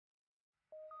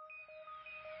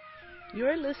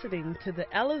You're listening to the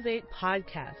Elevate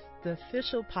Podcast, the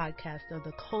official podcast of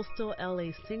the Coastal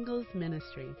LA Singles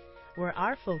Ministry, where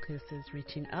our focus is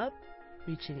reaching up,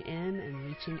 reaching in, and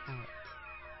reaching out.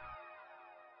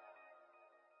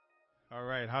 All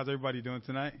right, how's everybody doing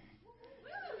tonight?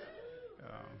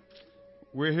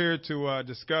 We're here to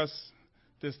discuss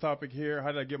this topic here.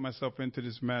 How did I get myself into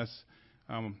this mess?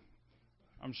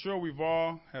 I'm sure we've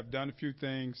all have done a few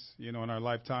things, in our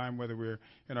lifetime, whether we're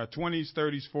in our 20s,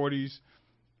 30s, 40s.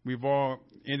 We've all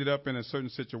ended up in a certain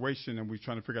situation, and we're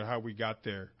trying to figure out how we got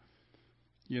there.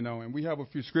 And we have a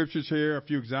few scriptures here, a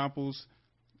few examples.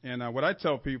 And what I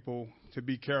tell people to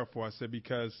be careful, I said,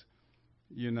 because,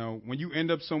 when you end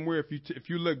up somewhere, if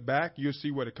you look back, you'll see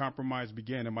where the compromise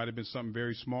began. It might have been something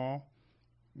very small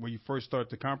when you first start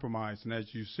to compromise. And as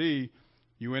you see,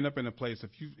 you end up in a place,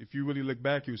 if you really look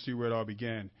back, you'll see where it all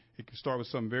began. It can start with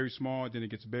something very small, then it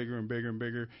gets bigger and bigger and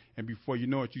bigger. And before you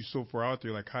know it, you're so far out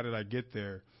there, like, how did I get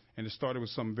there? And it started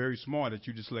with something very small that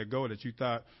you just let go, that you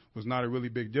thought was not a really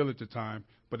big deal at the time,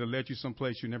 but it led you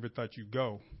someplace you never thought you'd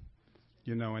go.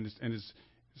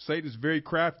 Satan's very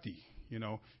crafty.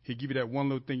 He'll give you that one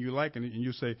little thing you like, and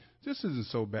you'll say, this isn't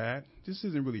so bad. This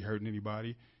isn't really hurting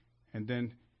anybody. And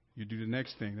then you do the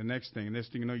next thing. And next thing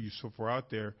you know, you're so far out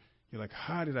there, you're like,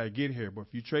 how did I get here? But if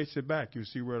you trace it back, you'll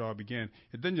see where it all began.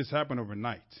 It doesn't just happen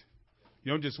overnight.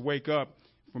 You don't just wake up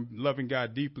from loving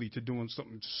God deeply to doing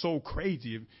something so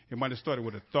crazy. It might have started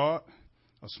with a thought,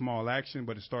 a small action,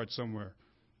 but it starts somewhere.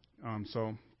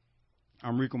 So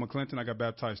I'm Rico McClinton. I got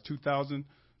baptized 2000,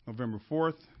 November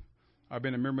 4th. I've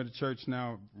been a member of the church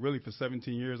now really for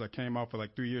 17 years. I came out for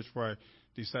like 3 years before I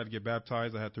decided to get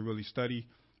baptized. I had to really study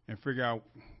and figure out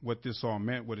what this all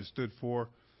meant, what it stood for.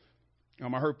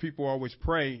 I heard people always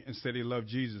pray and say they love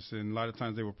Jesus, and a lot of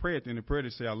times they would pray at the end of prayer. They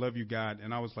say, I love you, God.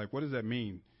 And I was like, what does that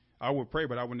mean? I would pray,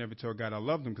 but I would never tell God I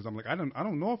loved him because I'm like, I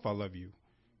don't know if I love you,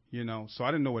 So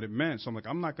I didn't know what it meant. So I'm like,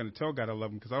 I'm not going to tell God I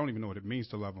love him because I don't even know what it means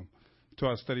to love him. Until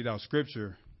I studied out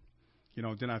Scripture,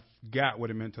 then I got what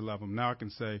it meant to love him. Now I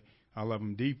can say I love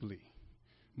him deeply.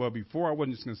 But before I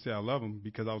wasn't just going to say I love him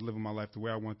because I was living my life the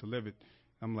way I wanted to live it.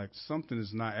 I'm like, something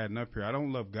is not adding up here. I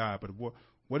don't love God, but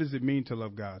what does it mean to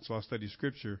love God? So I studied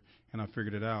Scripture, and I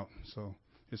figured it out. So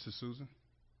this is Susan.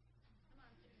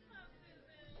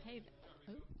 Hey.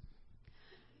 Oh.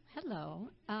 Hello.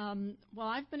 Well,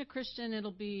 I've been a Christian.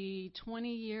 It'll be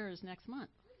 20 years next month.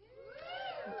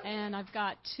 And I've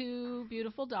got two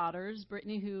beautiful daughters,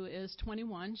 Brittany, who is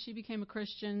 21. She became a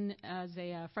Christian as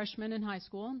a freshman in high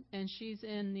school, and she's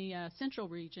in the Central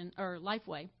region, or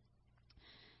Lifeway.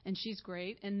 And she's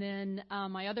great. And then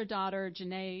my other daughter,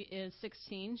 Janae, is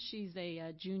 16. She's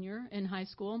a junior in high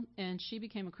school, and she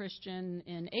became a Christian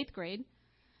in 8th grade.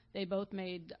 They both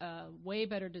made way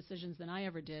better decisions than I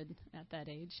ever did at that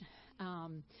age.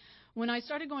 When I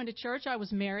started going to church, I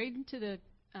was married to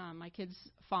my kid's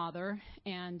father,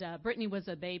 and Brittany was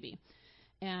a baby.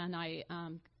 And I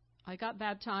got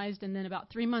baptized, and then about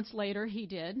 3 months later, he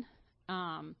did.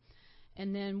 And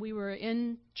then we were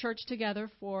in church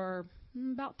together for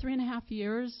about 3.5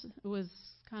 years. It was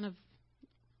kind of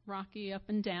rocky up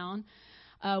and down.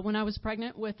 When I was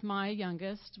pregnant with my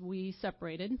youngest, we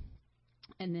separated.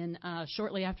 And then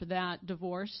shortly after that,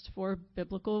 divorced for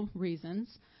biblical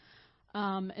reasons.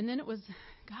 And then it was,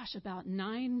 about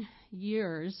 9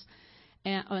 years.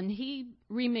 And he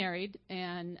remarried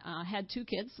and had 2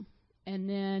 kids. And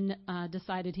then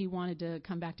decided he wanted to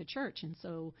come back to church. And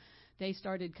so they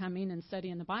started coming and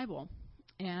studying the Bible.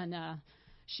 And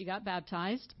she got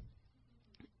baptized,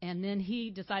 and then he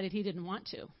decided he didn't want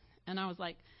to. And I was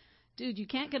like, dude, you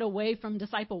can't get away from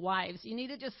disciple wives. You need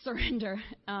to just surrender.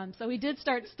 So he did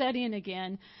start studying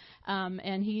again,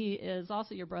 and he is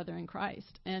also your brother in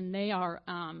Christ. And they are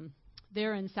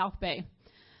they're in South Bay.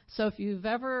 So if you've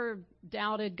ever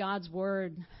doubted God's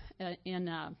word in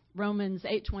Romans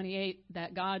 8:28,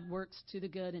 that God works to the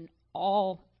good in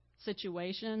all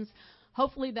situations,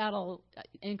 hopefully that'll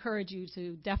encourage you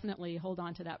to definitely hold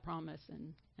on to that promise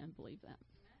and believe that.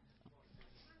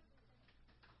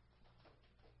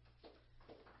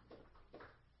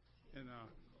 In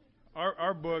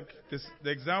our book,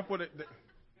 the example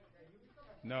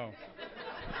no.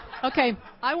 Okay,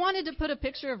 I wanted to put a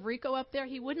picture of Rico up there.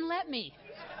 He wouldn't let me.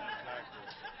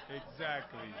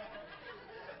 Exactly.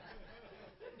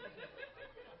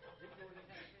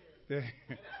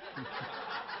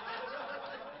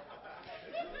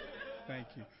 Thank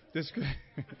you.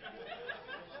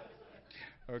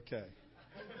 Okay.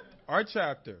 Our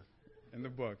chapter in the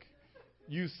book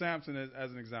used Samson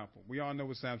as an example. We all know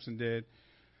what Samson did.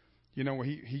 Where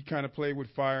he kind of played with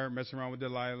fire, messing around with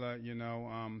Delilah,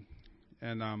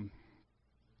 and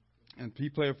And he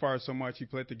played with fire so much, he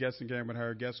played the guessing game with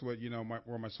her. Guess what?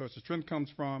 Where my source of strength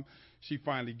comes from. She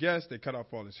finally guessed. They cut off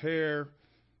all his hair.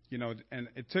 And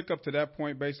it took up to that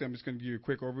point. Basically, I'm just going to give you a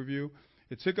quick overview.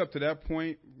 It took up to that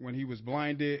point when he was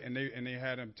blinded, and they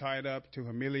had him tied up to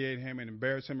humiliate him and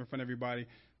embarrass him in front of everybody,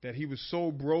 that he was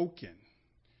so broken.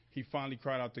 He finally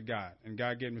cried out to God, and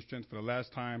God gave him strength for the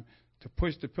last time to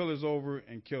push the pillars over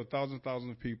and kill thousands and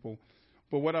thousands of people.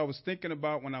 But what I was thinking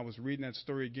about when I was reading that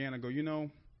story again, I go,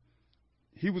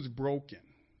 he was broken.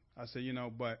 I said,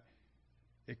 but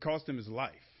it cost him his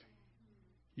life.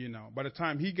 By the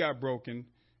time he got broken,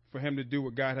 for him to do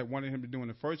what God had wanted him to do in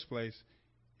the first place,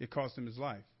 it cost him his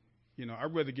life.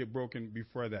 I'd rather get broken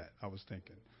before that, I was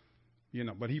thinking.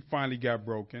 But he finally got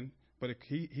broken, but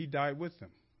he died with him.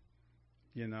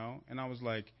 And I was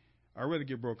like, I'd rather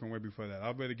get broken way before that.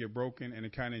 I'd rather get broken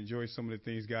and kind of enjoy some of the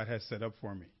things God has set up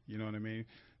for me. You know what I mean?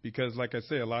 Because, like I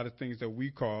say, a lot of things that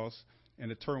we cause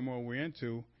and the turmoil we're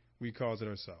into, we cause it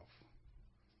ourselves.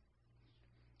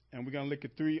 And we're going to look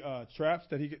at 3 traps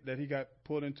that he got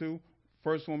pulled into.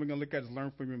 First one we're going to look at is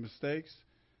learn from your mistakes.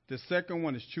 The second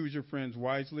one is choose your friends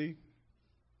wisely.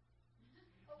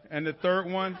 And the third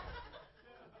one,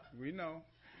 we know.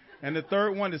 And the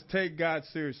third one is take God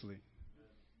seriously.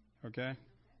 Okay?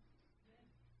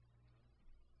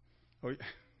 Oh, yeah.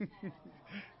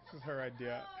 This is her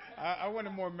idea. I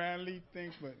wanted more manly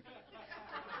things, but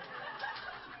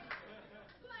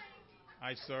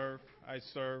I serve.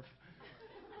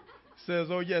 Says,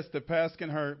 oh yes, the past can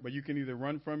hurt, but you can either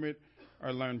run from it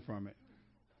or learn from it.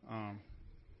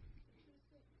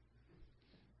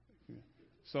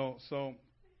 So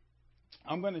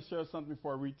I'm going to share something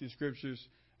before I read these scriptures.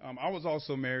 I was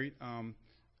also married.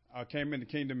 I came into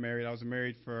Kingdom married. I was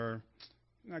married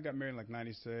I got married in like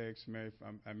 96.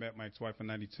 I met my ex-wife in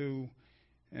 92.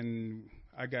 And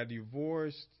I got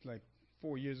divorced like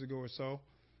 4 years ago or so.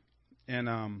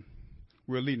 And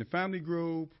we were leading a family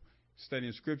group,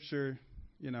 studying scripture.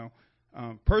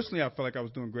 Personally, I felt like I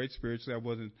was doing great spiritually. I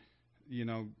wasn't,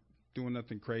 doing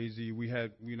nothing crazy. We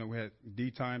had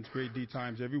D times, great D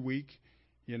times every week,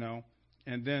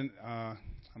 And then I'm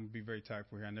gonna be very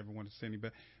tactful here. I never want to say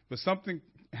anything, but something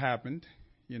happened,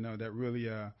 that really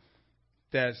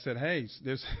Dad said, "Hey,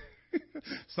 there's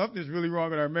something's really wrong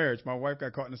with our marriage." My wife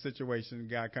got caught in a situation.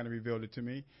 God kind of revealed it to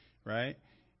me, right?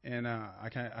 And I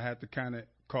had to kind of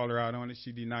call her out on it.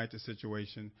 She denied the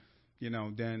situation,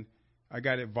 Then I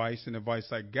got advice, and the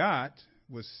advice I got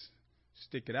was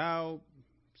stick it out,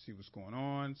 see what's going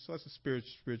on. So that's a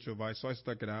spiritual advice. So I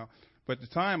stuck it out. But at the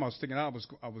time I was sticking it out,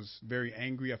 I was very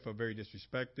angry. I felt very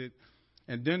disrespected.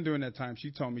 And then during that time,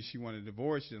 she told me she wanted a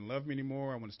divorce. She didn't love me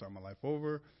anymore. I want to start my life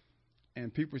over.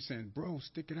 And people were saying, bro,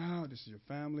 stick it out. This is your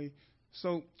family.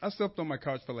 So I slept on my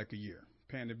couch for like a year,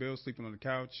 paying the bills, sleeping on the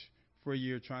couch for a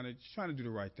year, trying to do the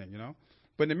right thing,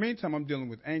 But in the meantime, I'm dealing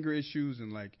with anger issues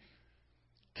and like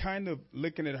kind of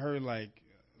looking at her like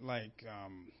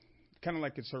kind of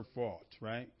like it's her fault,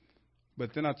 right?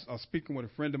 But then I was speaking with a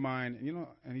friend of mine,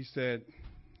 and he said,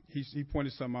 he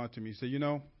pointed something out to me. He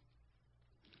said,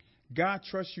 God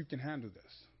trusts you can handle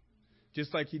this,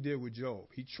 just like he did with Job.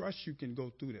 He trusts you can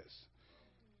go through this.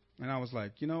 And I was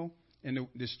like, and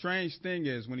the strange thing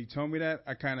is when he told me that,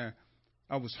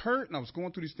 I was hurt and I was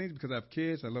going through these things because I have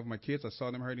kids. I love my kids. I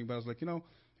saw them hurting, but I was like,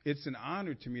 it's an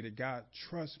honor to me that God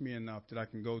trusts me enough that I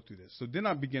can go through this. So then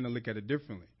I began to look at it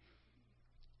differently.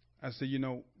 I said,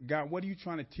 God, what are you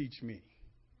trying to teach me?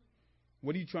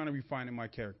 What are you trying to refine in my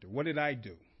character? What did I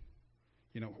do?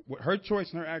 What her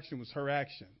choice and her action was her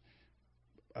action.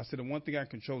 I said, the one thing I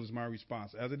control is my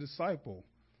response. As a disciple,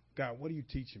 God, what are you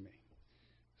teaching me?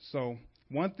 So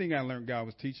one thing I learned God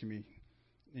was teaching me,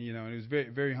 and it was very,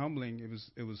 very humbling.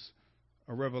 It was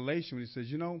a revelation when he says,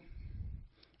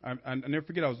 I never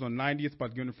forget, I was on 90th, about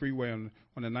to get on the freeway, on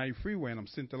the 90 freeway, and I'm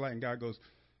sitting at the light, and God goes,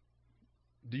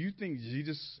 do you think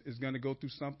Jesus is going to go through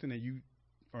something and you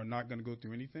are not going to go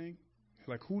through anything?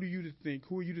 Like, who are you to think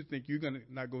you're going to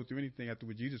not go through anything after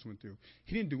what Jesus went through?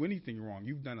 He didn't do anything wrong.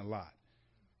 You've done a lot,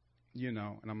 And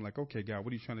I'm like, okay, God,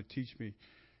 what are you trying to teach me?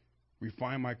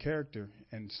 Refine my character.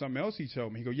 And something else he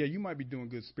told me, he goes, yeah, you might be doing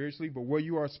good spiritually, but where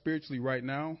you are spiritually right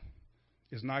now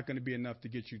is not going to be enough to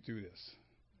get you through this.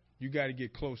 You got to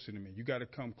get closer to me. You got to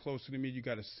come closer to me. You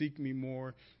got to seek me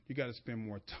more. You got to spend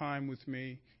more time with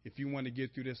me. If you want to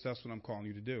get through this, that's what I'm calling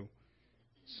you to do.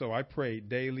 So I prayed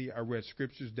daily. I read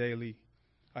scriptures daily.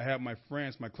 I had my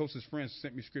closest friends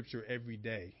sent me scripture every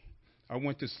day. I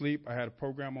went to sleep. I had a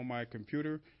program on my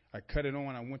computer. I cut it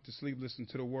on. I went to sleep, listened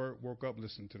to the word, woke up,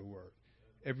 listened to the word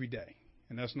every day.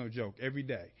 And that's no joke, every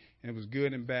day. And it was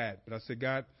good and bad. But I said,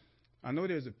 God, I know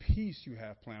there's a peace you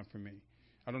have planned for me.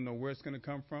 I don't know where it's going to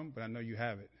come from, but I know you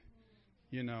have it.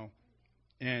 you know.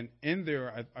 And in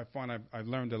there, I found I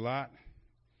learned a lot.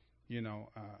 You know,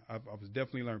 I was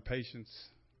definitely learned patience.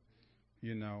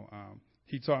 You know,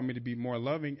 he taught me to be more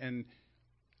loving and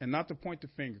not to point the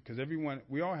finger, because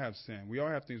we all have sin. We all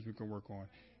have things we can work on.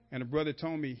 And a brother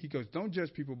told me, he goes, don't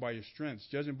judge people by your strengths,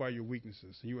 judge them by your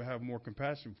weaknesses, and you will have more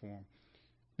compassion for them.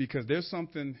 Because there's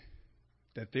something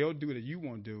that they'll do that you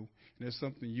won't do, and there's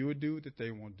something you'll do that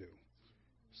they won't do.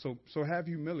 So have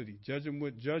humility. Judge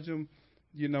them,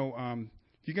 you know,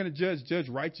 if you're going to judge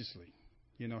righteously.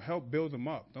 You know, help build them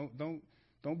up.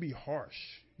 Don't be harsh.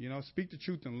 You know, speak the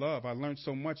truth in love. I learned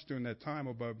so much during that time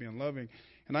about being loving.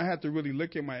 And I had to really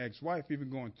look at my ex-wife, even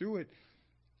going through it,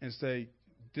 and say,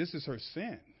 this is her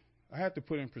sin. I had to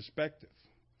put it in perspective.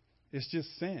 It's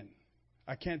just sin.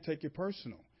 I can't take it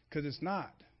personal, because it's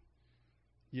not.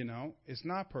 You know, it's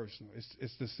not personal.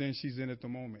 It's the sin she's in at the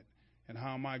moment. And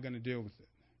how am I going to deal with it?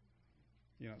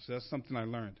 You know, so that's something I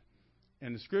learned.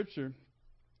 In the scripture,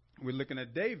 we're looking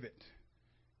at David.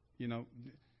 You know,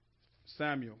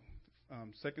 Samuel,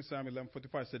 2 Samuel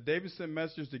 11:45 said, David sent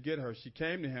messengers to get her. She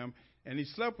came to him, and he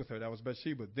slept with her. That was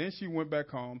Bathsheba. Then she went back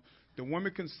home. The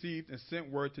woman conceived and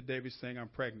sent word to David saying, I'm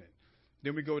pregnant.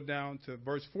 Then we go down to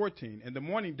verse 14. In the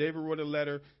morning, David wrote a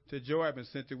letter to Joab and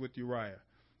sent it with Uriah.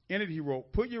 In it, he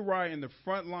wrote, put Uriah in the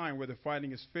front line where the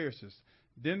fighting is fiercest.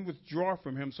 Then withdraw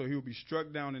from him so he will be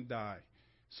struck down and die.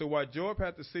 So while Joab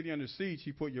had the city under siege,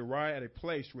 he put Uriah at a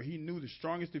place where he knew the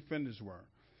strongest defenders were.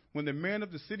 When the men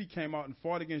of the city came out and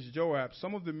fought against Joab,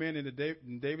 some of the men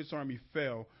in David's army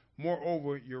fell.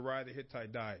 Moreover, Uriah the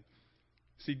Hittite died.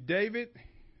 See, David,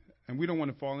 and we don't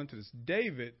want to fall into this,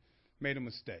 David made a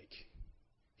mistake.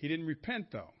 He didn't repent,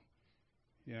 though.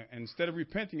 You know, and instead of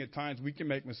repenting at times, we can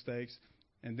make mistakes,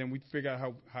 and then we figure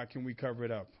out how can we cover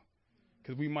it up.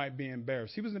 Because we might be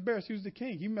embarrassed. He was embarrassed. He was the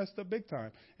king. He messed up big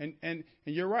time. And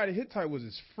Uriah the Hittite was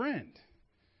his friend.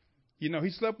 You know,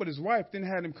 he slept with his wife, then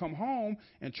had him come home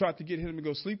and tried to get him to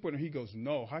go sleep with him. He goes,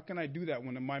 no, how can I do that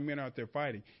when my men are out there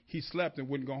fighting? He slept and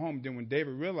wouldn't go home. Then when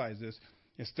David realized this,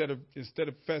 instead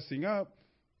of fessing up,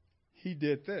 he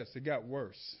did this. It got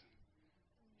worse.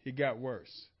 It got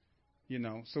worse. You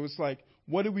know, so it's like,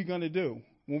 what are we going to do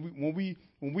when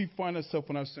we find ourselves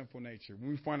in our sinful nature, when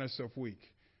we find ourselves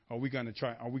weak? Are we going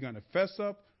to fess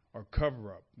up or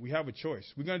cover up? We have a choice.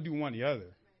 We're going to do one or the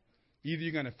other. Either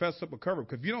you're going to fess up or cover up.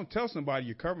 Because if you don't tell somebody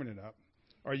you're covering it up,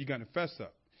 or you're going to fess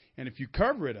up. And if you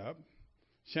cover it up,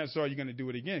 chances are you're going to do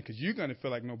it again, because you're going to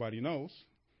feel like nobody knows.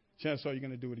 Chances are you're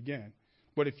going to do it again.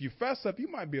 But if you fess up, you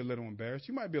might be a little embarrassed.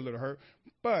 You might be a little hurt.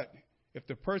 But if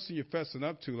the person you're fessing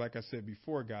up to, like I said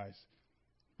before, guys,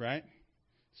 right?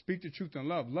 Speak the truth in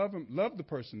love. Love them. Love the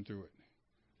person through it.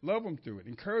 Love them through it.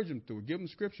 Encourage them through it. Give them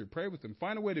scripture. Pray with them.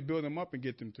 Find a way to build them up and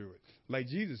get them through it, like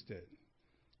Jesus did.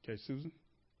 Okay, Susan?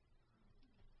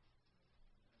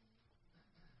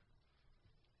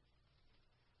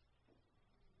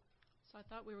 So I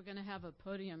thought we were going to have a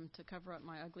podium to cover up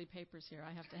my ugly papers here.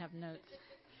 I have to have notes.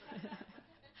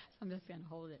 I'm just going to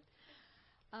hold it.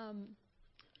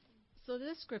 So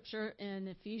this scripture in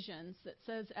Ephesians that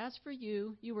says, as for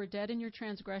you, you were dead in your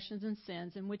transgressions and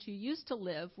sins in which you used to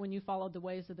live when you followed the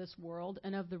ways of this world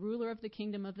and of the ruler of the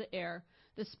kingdom of the air,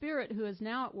 the spirit who is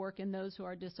now at work in those who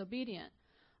are disobedient.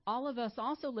 All of us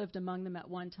also lived among them at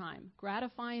one time,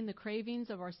 gratifying the cravings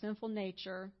of our sinful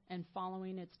nature and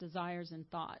following its desires and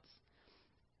thoughts.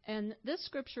 And this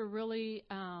scripture really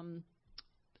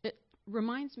it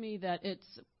reminds me that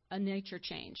it's a nature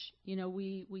change. You know,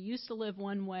 we used to live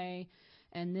one way,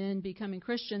 and then becoming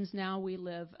Christians, now we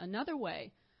live another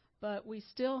way. But we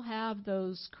still have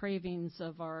those cravings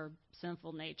of our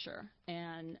sinful nature,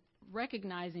 and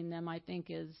recognizing them, I think,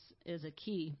 is a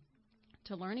key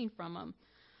to learning from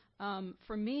them.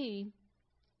 For me,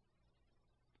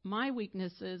 my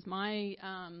weaknesses, my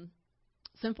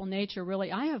sinful nature,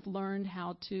 really, I have learned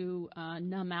how to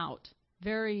numb out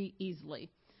very easily.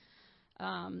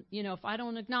 You know, if I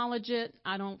don't acknowledge it,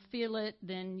 I don't feel it,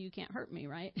 then you can't hurt me,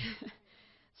 right?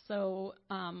 So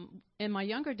in my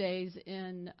younger days,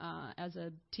 as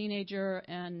a teenager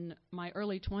and my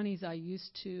early 20s, I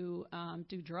used to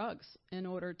do drugs in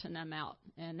order to numb out.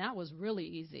 And that was really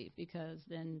easy, because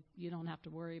then you don't have to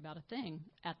worry about a thing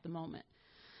at the moment.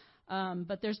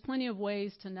 But there's plenty of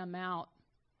ways to numb out.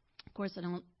 Of course, I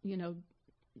don't,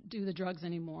 do the drugs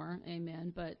anymore,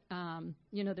 amen. But,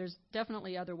 there's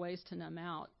definitely other ways to numb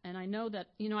out. And I know that,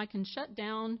 I can shut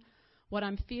down what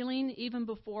I'm feeling even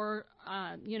before,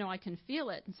 I can feel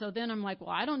it. And so then I'm like,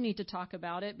 well, I don't need to talk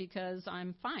about it because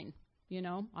I'm fine.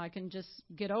 I can just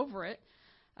get over it.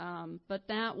 But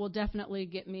that will definitely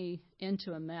get me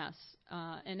into a mess.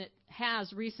 And it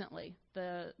has recently.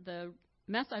 The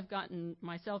mess I've gotten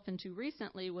myself into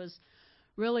recently was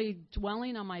really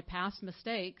dwelling on my past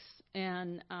mistakes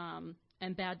and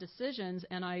bad decisions,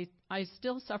 and I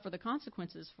still suffer the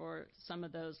consequences for some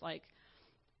of those. Like,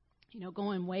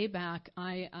 going way back,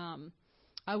 I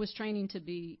was training to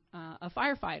be a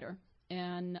firefighter,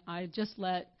 and I just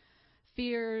let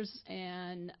fears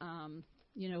and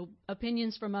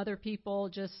opinions from other people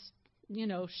just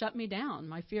shut me down.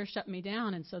 My fear shut me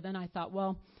down, and so then I thought,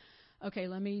 well, okay,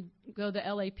 let me go the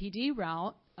LAPD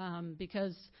route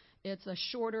because it's a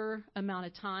shorter amount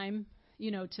of time,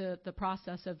 to the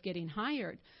process of getting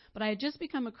hired. But I had just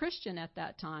become a Christian at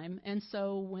that time, and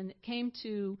so when it came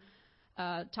to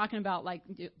talking about like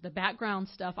the background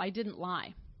stuff, I didn't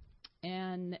lie.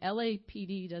 And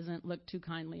LAPD doesn't look too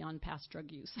kindly on past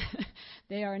drug use.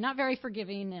 They are not very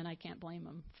forgiving, and I can't blame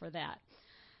them for that.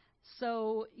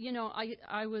 So,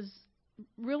 I was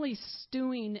really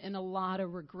stewing in a lot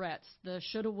of regrets. The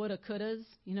shoulda, woulda, couldas.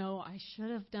 I should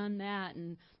have done that,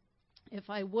 and if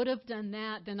I would have done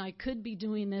that, then I could be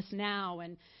doing this now.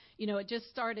 And, it just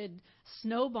started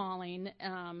snowballing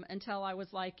until I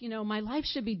was like, my life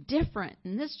should be different,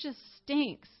 and this just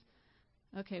stinks.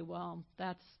 Okay, well,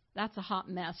 that's a hot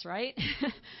mess, right?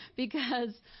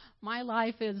 Because my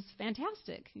life is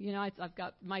fantastic. I've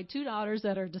got my 2 daughters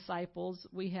that are disciples.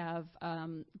 We have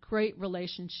great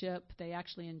relationship. They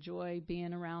actually enjoy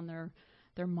being around their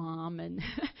mom and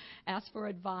ask for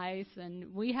advice,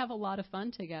 and we have a lot of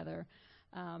fun together.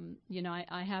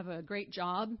 I have a great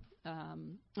job.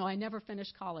 I never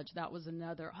finished college. That was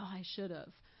another, I should have.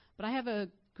 But I have a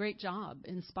great job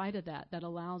in spite of that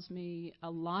allows me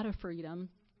a lot of freedom,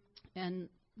 and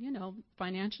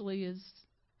financially is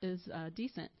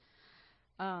decent.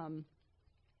 So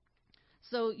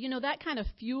that kind of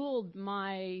fueled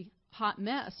my hot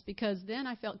mess, because then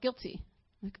I felt guilty.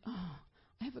 Like,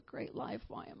 I have a great life.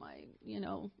 Why am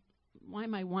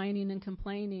I whining and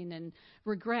complaining, and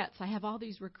regrets? I have all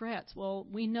these regrets. Well,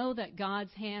 we know that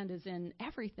God's hand is in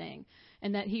everything,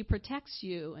 and that He protects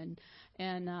you, and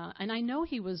I know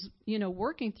He was,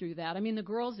 working through that. I mean, the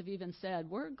girls have even said,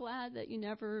 we're glad that you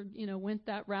never, went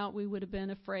that route. We would have been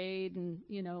afraid, and,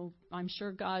 I'm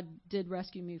sure God did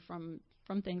rescue me from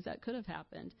things that could have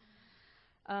happened.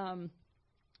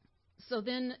 So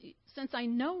then, since I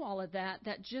know all of that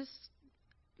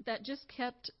just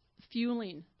kept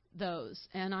fueling those,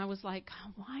 and I was like,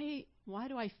 why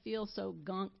do I feel so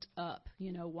gunked up?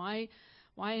 Why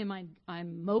am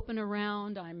I'm moping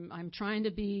around? I'm trying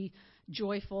to be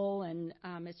joyful, and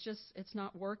it's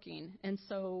not working. And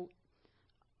so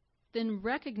then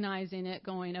recognizing it,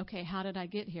 going, okay, how did I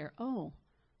get here? Oh,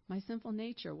 my sinful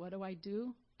nature. What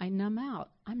do? I numb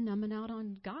out. I'm numbing out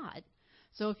on God.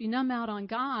 So if you numb out on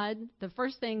God, the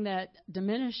first thing that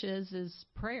diminishes is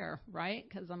prayer, right?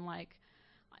 Because I'm like,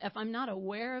 if I'm not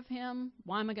aware of Him,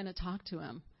 why am I going to talk to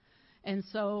Him? And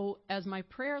so as my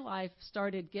prayer life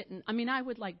started getting, I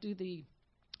would like do the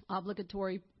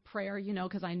obligatory prayer,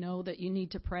 because I know that you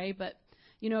need to pray, but,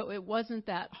 it wasn't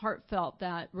that heartfelt,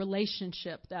 that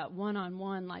relationship, that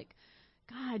one-on-one, like,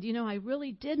 God, I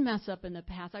really did mess up in the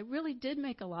past. I really did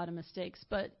make a lot of mistakes,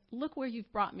 but look where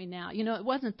you've brought me now. It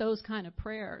wasn't those kind of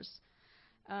prayers.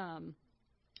 And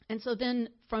so then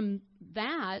from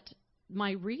that,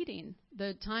 my reading,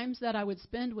 the times that I would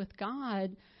spend with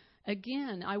God,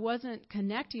 again, I wasn't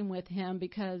connecting with Him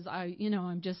because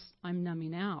I'm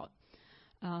numbing out.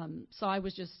 So I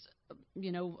was just,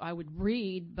 I would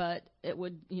read, but it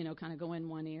would, kind of go in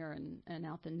one ear and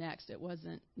out the next. It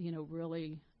wasn't,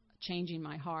 really changing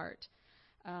my heart.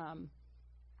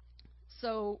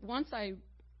 So once I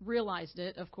realized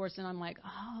it, of course, and I'm like,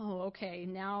 oh, okay,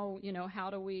 now, how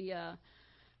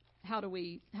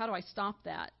do I stop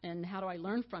that, and how do I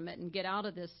learn from it and get out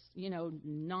of this,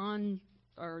 numbing,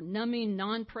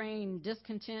 non-praying,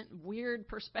 discontent, weird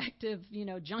perspective,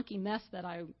 junky mess that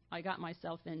I got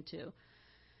myself into.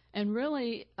 And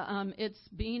really, it's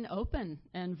being open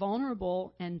and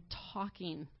vulnerable and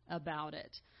talking about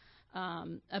it,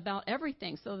 about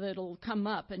everything, so that it'll come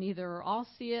up, and either I'll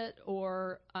see it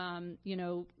or,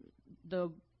 the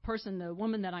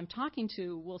woman that I'm talking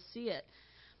to will see it.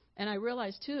 And I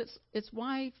realize, too, it's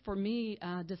why, for me,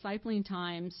 discipling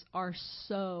times are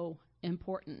so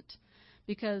important,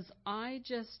 because I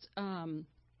can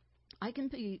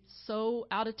be so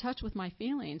out of touch with my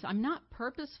feelings. I'm not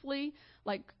purposefully,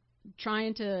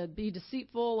 trying to be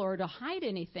deceitful or to hide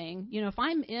anything. If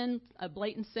I'm in a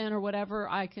blatant sin or whatever,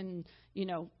 I can,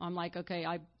 I'm like, okay,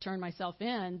 I turn myself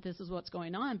in. This is what's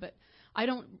going on. But I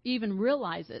don't even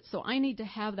realize it. So I need to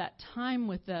have that time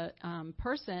with the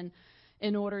person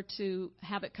in order to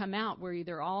have it come out, where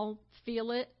either I'll feel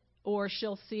it or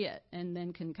she'll see it and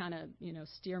then can kind of,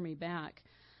 steer me back.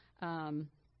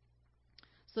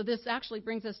 So this actually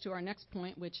brings us to our next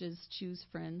point, which is choose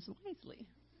friends wisely.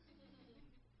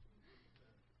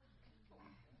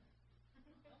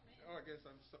 Oh, I guess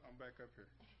I'm back up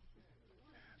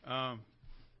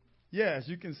here. As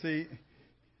you can see,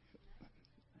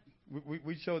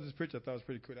 we showed this picture. I thought it was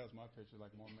pretty cool. That was my picture,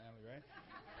 like more manly, right?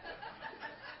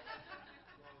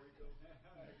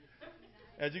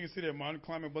 As you can see, they're mountain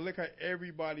climbing, but look how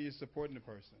everybody is supporting the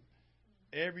person.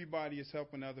 Everybody is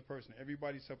helping the other person.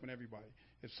 Everybody's helping everybody.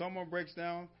 If someone breaks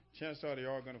down, chances are they're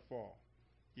all going to fall.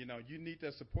 You need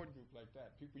that support group like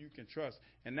that, people you can trust,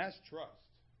 and that's trust.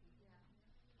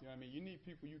 You know what I mean? You need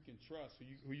people you can trust,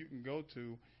 who you can go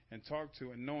to and talk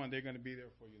to, and knowing they're going to be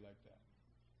there for you like that.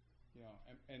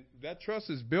 And that trust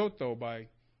is built though by.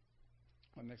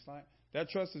 Next slide. That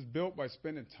trust is built by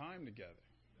spending time together.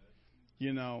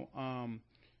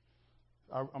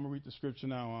 I'm going to read the scripture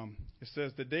now. It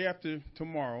says, the day after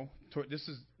tomorrow, this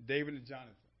is David and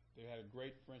Jonathan. They had a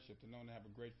great friendship. They're known to have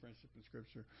a great friendship in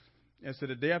Scripture. And so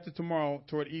the day after tomorrow,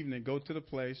 toward evening, go to the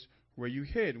place where you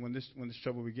hid when this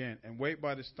trouble began, and wait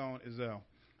by the stone Ezel.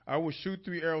 I will shoot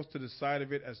 3 arrows to the side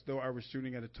of it as though I were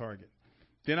shooting at a target.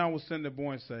 Then I will send the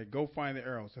boy and say, go find the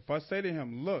arrows. If I say to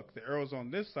him, look, the arrows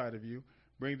on this side of you,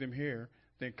 bring them here,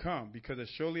 then come, because as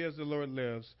surely as the Lord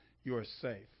lives, you are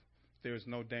safe. There is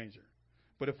no danger.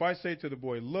 But if I say to the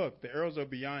boy, look, the arrows are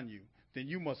beyond you, then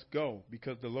you must go,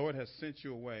 because the Lord has sent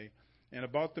you away. And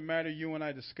about the matter you and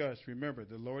I discussed, remember,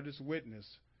 the Lord is witness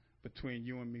between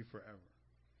you and me forever.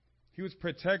 He was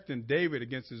protecting David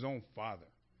against his own father,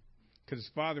 because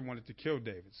his father wanted to kill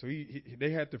David. So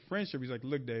they had the friendship. He's like,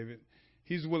 look, David,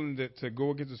 he's willing to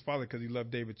go against his father because he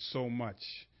loved David so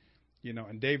much.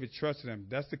 And David trusted him.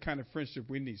 That's the kind of friendship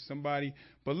we need. Somebody,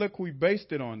 but look who he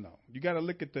based it on, though. You got to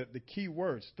look at the key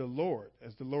words. The Lord,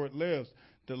 as the Lord lives,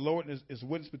 the Lord is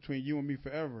witness between you and me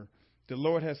forever. The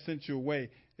Lord has sent you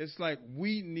away. It's like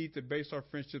we need to base our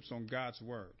friendships on God's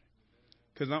word.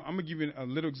 Because I'm going to give you a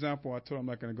little example. I told you I'm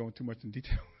not going to go into too much in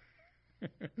detail.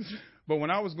 But when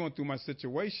I was going through my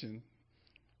situation,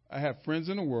 I have friends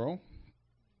in the world,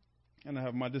 and I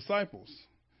have my disciples.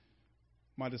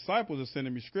 My disciples are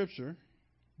sending me scripture,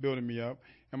 building me up,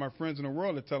 and my friends in the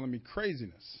world are telling me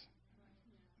craziness.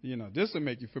 This will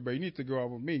make you feel better. You need to go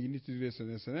out with me. You need to do this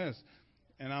and this and this.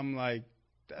 And I'm like,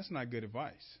 that's not good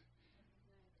advice.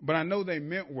 But I know they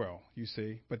meant well, you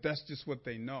see, but that's just what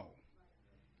they know.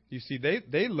 You see,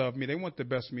 they love me. They want the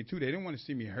best for me, too. They didn't want to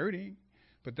see me hurting,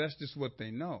 but that's just what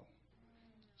they know.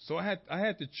 So I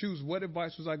had to choose what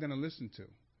advice was I going to listen to.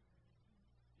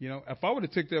 If I would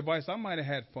have took the advice, I might have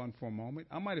had fun for a moment.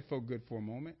 I might have felt good for a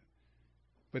moment.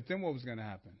 But then what was going to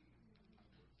happen?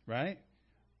 Right?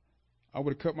 I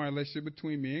would have cut my relationship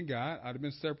between me and God. I'd have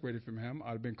been separated from him.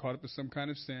 I'd have been caught up in some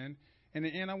kind of sin. In the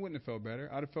end, I wouldn't have felt better.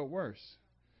 I'd have felt worse.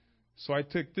 So I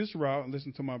took this route and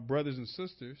listened to my brothers and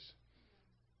sisters,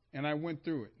 and I went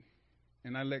through it.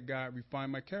 And I let God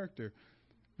refine my character.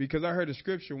 Because I heard a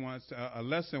scripture once, a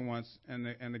lesson once, and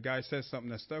the guy said something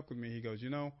that stuck with me. He goes,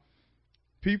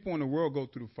 people in the world go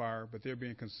through the fire, but they're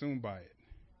being consumed by it.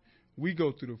 We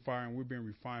go through the fire, and we're being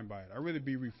refined by it. I'd rather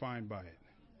be refined by it.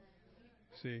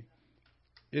 See,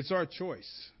 it's our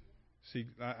choice. See,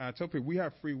 I tell people we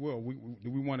have free will.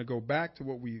 Do we want to go back to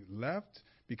what we left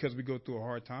because we go through a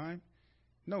hard time?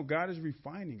 No, God is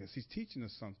refining us. He's teaching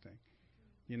us something.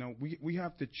 We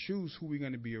have to choose who we're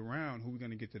going to be around, who we're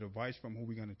going to get the advice from, who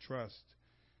we're going to trust.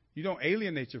 You don't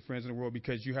alienate your friends in the world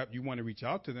because you want to reach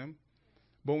out to them.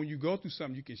 But when you go through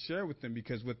something, you can share with them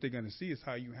because what they're going to see is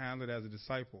how you handle it as a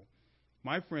disciple.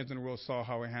 My friends in the world saw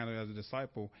how I handled it as a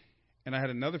disciple. And I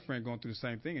had another friend going through the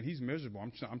same thing, and he's miserable.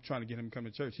 I'm trying to get him to come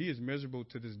to church. He is miserable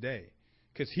to this day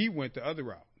because he went the other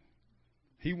route.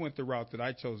 He went the route that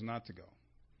I chose not to go.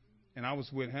 And I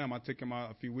was with him. I took him out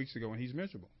a few weeks ago, and he's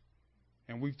miserable.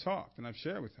 And we've talked, and I've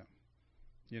shared with him,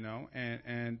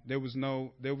 and there was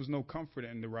no comfort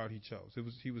in the route he chose.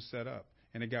 He was set up,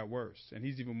 and it got worse. And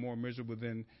he's even more miserable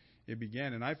than it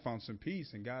began. And I found some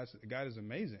peace, and God is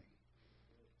amazing.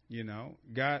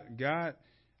 God,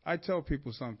 I tell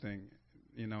people something,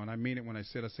 and I mean it when I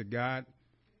said, God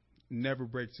never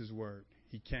breaks his word.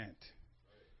 He can't.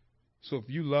 So if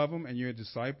you love him and you're a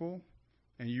disciple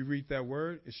and you read that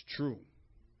word, it's true.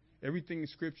 Everything in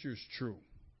Scripture is true.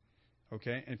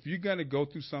 Okay? And if you're going to go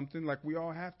through something, like we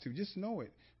all have to, just know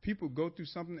it. People go through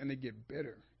something and they get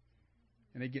bitter.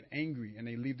 And they get angry and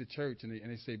they leave the church and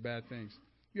they say bad things.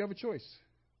 You have a choice.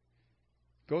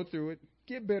 Go through it.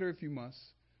 Get bitter if you must.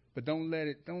 But don't let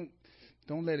it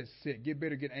sit. Get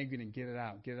bitter, get angry, and get it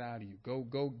out. Get it out of you.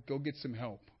 Go get some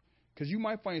help. Because you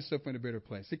might find yourself in a bitter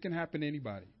place. It can happen to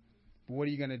anybody. But what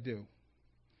are you going to do?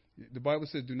 The Bible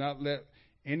says, do not let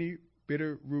any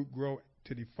bitter root grow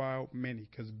to defile many,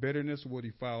 because bitterness will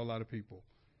defile a lot of people.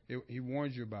 He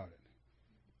warns you about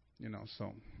it.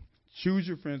 So choose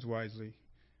your friends wisely,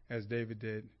 as David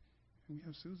did. And we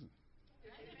have Susan.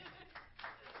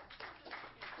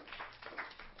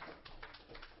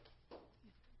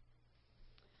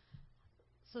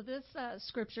 So this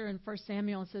scripture in 1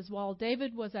 Samuel says, while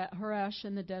David was at Horesh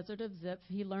in the desert of Ziph,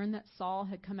 he learned that Saul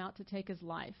had come out to take his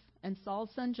life. And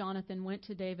Saul's son Jonathan went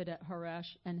to David at Horesh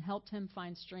and helped him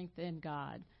find strength in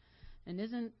God. And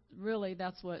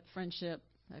that's what friendship,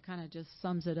 that kind of just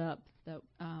sums it up, that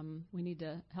we need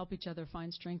to help each other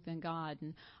find strength in God.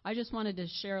 And I just wanted to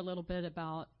share a little bit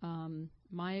about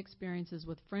my experiences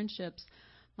with friendships.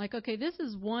 Like, okay, this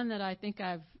is one that I think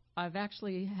I've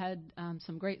actually had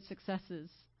some great successes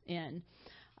in.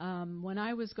 When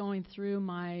I was going through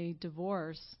my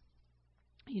divorce,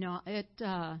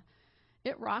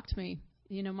 it rocked me.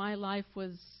 My life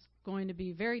was going to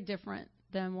be very different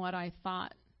than what I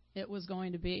thought it was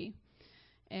going to be.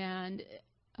 And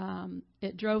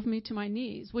it drove me to my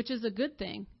knees, which is a good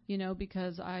thing,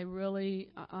 because I really,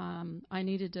 I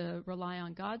needed to rely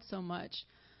on God so much.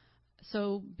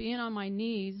 So being on my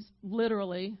knees,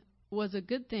 literally, was a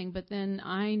good thing, but then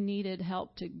I needed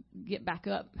help to get back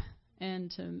up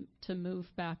and to move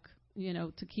back,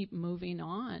 to keep moving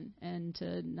on and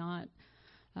to not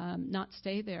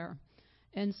stay there.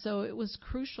 And so it was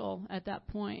crucial at that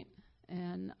point.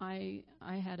 And I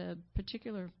had a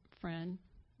particular friend,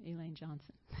 Elaine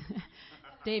Johnson,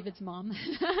 David's mom,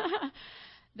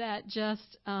 that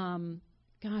just,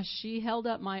 she held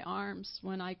up my arms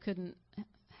when I couldn't,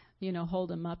 hold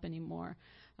them up anymore.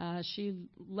 She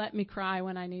let me cry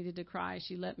when I needed to cry.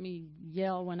 She let me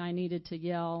yell when I needed to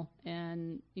yell,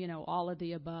 and all of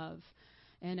the above.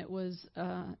 And it was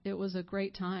a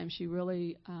great time. She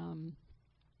really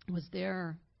was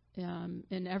there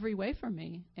in every way for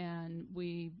me, and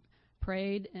we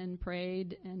prayed and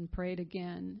prayed and prayed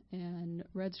again, and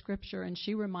read scripture. And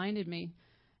she reminded me,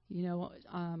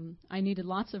 I needed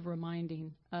lots of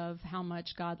reminding of how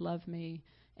much God loved me,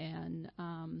 and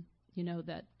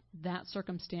that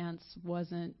circumstance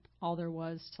wasn't all there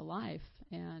was to life.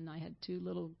 And I had 2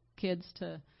 little kids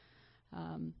to,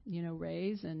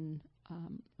 raise, and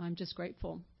I'm just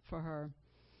grateful for her.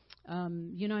 I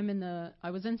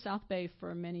was in South Bay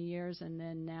for many years, and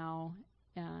then now,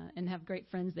 and have great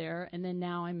friends there. And then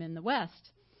now I'm in the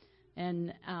West,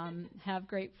 and have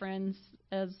great friends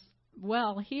as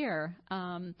well here.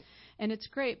 And it's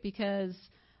great because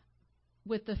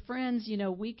with the friends,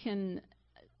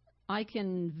 I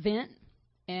can vent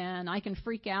and I can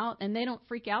freak out, and they don't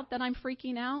freak out that I'm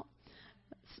freaking out.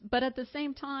 But at the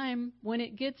same time, when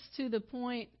it gets to the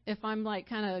point, if I'm like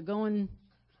kind of going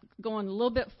a little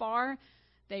bit far,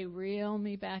 they reel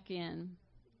me back in.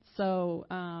 So,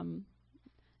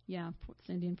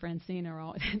 Cindy and Francine are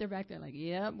all, they're back there like,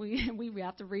 yeah, we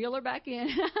have to reel her back in.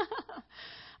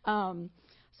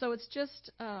 So it's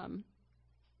just,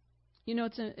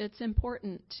 it's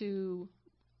important to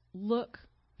look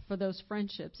for those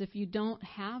friendships. If you don't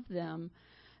have them,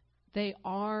 they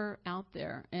are out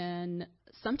there, and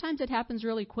sometimes it happens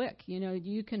really quick.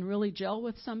 You can really gel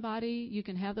with somebody, you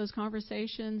can have those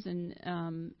conversations, and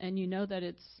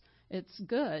that it's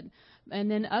good. And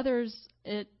then others,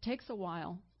 it takes a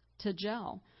while to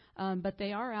gel, but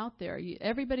they are out there.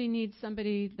 Everybody needs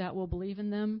somebody that will believe in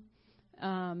them,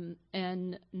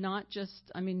 and not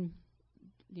just.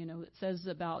 It says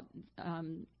about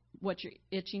what your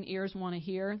itching ears want to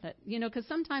hear. That because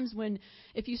sometimes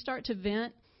if you start to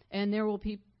vent, and there will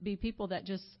be people that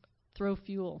just throw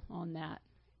fuel on that,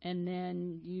 and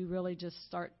then you really just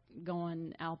start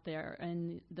going out there,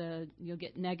 and you'll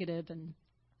get negative and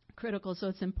critical. So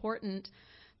it's important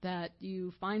that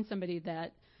you find somebody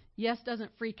that, yes,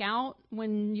 doesn't freak out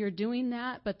when you're doing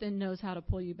that, but then knows how to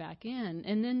pull you back in,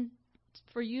 and then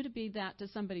for you to be that to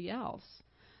somebody else.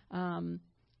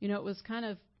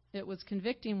 It was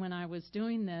convicting when I was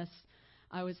doing this.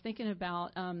 I was thinking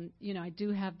about, I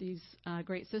do have these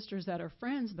great sisters that are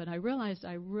friends, but I realized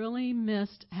I really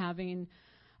missed having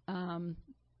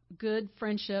good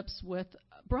friendships with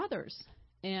brothers.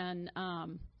 And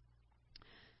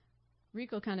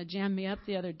Rico kind of jammed me up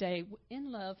the other day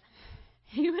in love.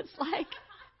 He was like,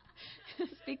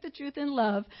 speak the truth in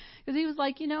love. Because he was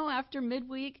like, after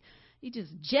midweek, you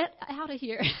just jet out of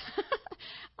here.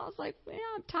 I was like,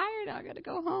 I'm tired. I got to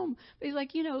go home. But he's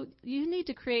like, you need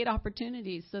to create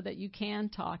opportunities so that you can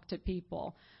talk to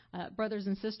people. brothers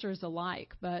and sisters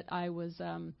alike. But I was,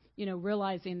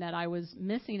 realizing that I was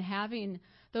missing having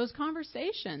those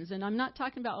conversations. And I'm not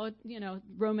talking about,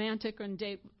 romantic and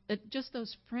date, just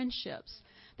those friendships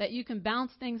that you can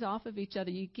bounce things off of each other.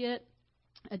 You get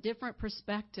a different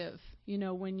perspective.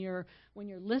 When you're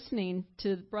listening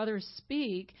to brothers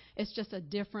speak, it's just a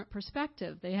different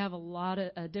perspective. They have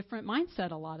a different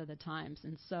mindset a lot of the times.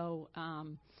 And so,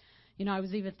 I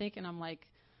was even thinking, I'm like,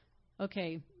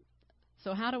 okay,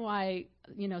 so how do I,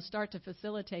 start to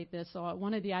facilitate this? So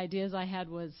one of the ideas I had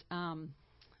was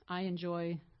I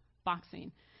enjoy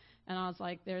boxing. And I was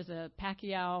like, there's a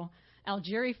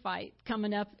Pacquiao-Algieri fight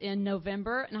coming up in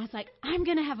November. And I was like, I'm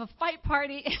going to have a fight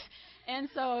party. And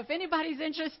so if anybody's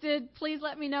interested, please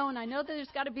let me know. And I know that there's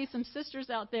got to be some sisters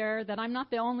out there that I'm not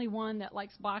the only one that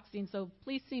likes boxing. So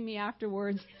please see me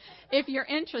afterwards if you're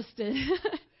interested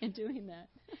in doing that.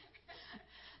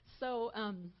 So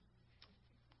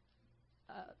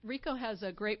Rico has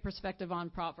a great perspective on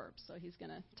Proverbs, so he's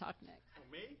going to talk next. Oh,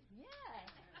 me? Yeah.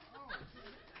 Oh,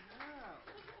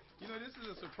 wow. This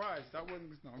is a surprise. No,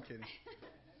 I'm kidding.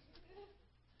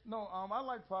 No, I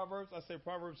like Proverbs. I say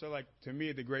Proverbs are like, to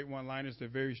me, the great one-liners. They're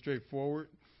very straightforward.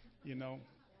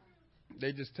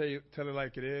 They just tell it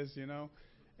like it is.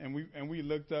 And we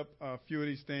looked up a few of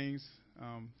these things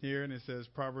here, and it says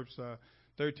Proverbs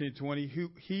 13:20.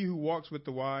 He who walks with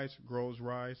the wise grows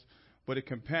wise, but a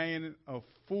companion of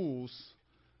fools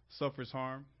suffers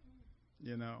harm.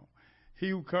 He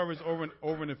who covers over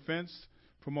an offense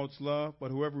promotes love, but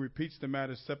whoever repeats the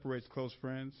matter separates close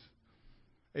friends.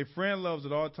 A friend loves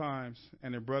at all times,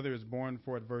 and a brother is born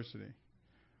for adversity.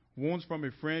 Wounds from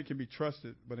a friend can be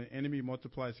trusted, but an enemy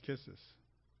multiplies kisses.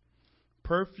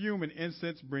 Perfume and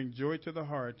incense bring joy to the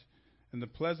heart, and the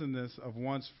pleasantness of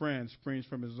one's friend springs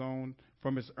from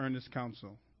his earnest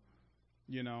counsel.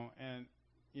 And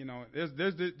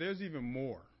there's even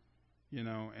more.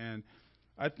 And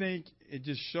I think it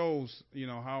just shows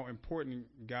how important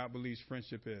God believes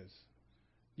friendship is.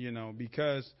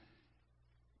 Because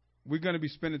we're going to be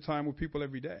spending time with people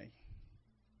every day.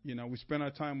 We spend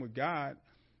our time with God,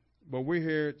 but we're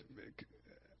here.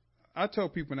 I tell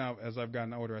people now, as I've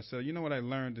gotten older, I said, what I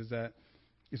learned is that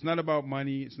it's not about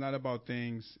money. It's not about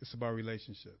things. It's about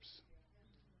relationships.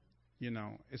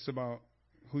 It's about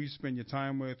who you spend your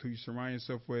time with, who you surround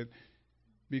yourself with.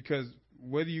 Because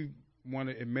whether you want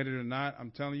to admit it or not, I'm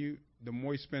telling you, the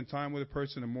more you spend time with a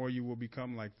person, the more you will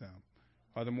become like them.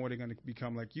 Or the more they're going to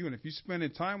become like you. And if you're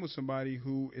spending time with somebody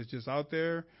who is just out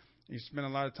there, and you spend a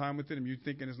lot of time with them, you're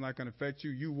thinking it's not going to affect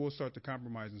you, you will start to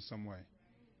compromise in some way.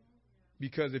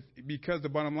 Because the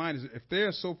bottom line is, if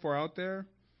they're so far out there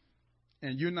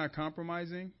and you're not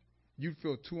compromising, you'd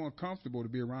feel too uncomfortable to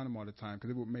be around them all the time, because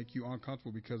it would make you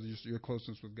uncomfortable because of your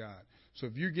closeness with God. So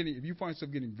if you find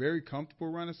yourself getting very comfortable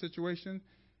around a situation,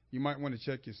 you might want to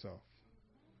check yourself.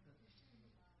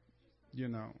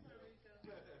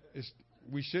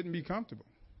 We shouldn't be comfortable.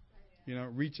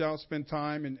 Reach out, spend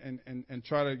time, and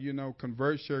try to,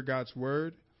 convert, share God's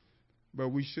word. But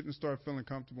we shouldn't start feeling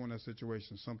comfortable in that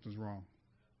situation. Something's wrong.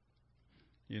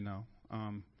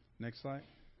 Next slide.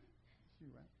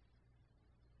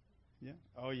 Yeah.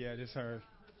 Oh, yeah, this her.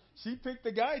 She picked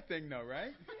the guy thing, though,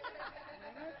 right?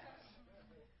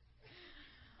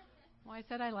 Well, I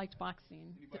said I liked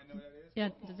boxing. Anybody know what that is? Yeah.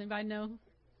 Does anybody know?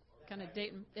 Kind of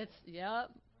dating. It's,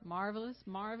 Marvelous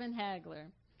Marvin Hagler.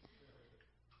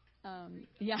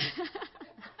 Yeah.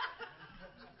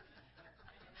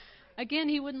 Again,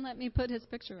 he wouldn't let me put his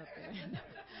picture up there.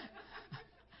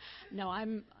 No,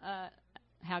 I'm a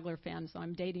Hagler fan, so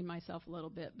I'm dating myself a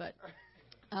little bit. But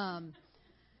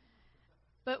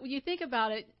when you think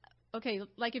about it, okay,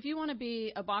 like if you want to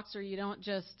be a boxer, you don't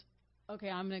just, okay,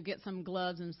 I'm going to get some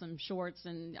gloves and some shorts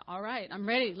and, all right, I'm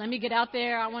ready. Let me get out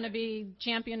there. I want to be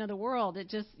champion of the world. It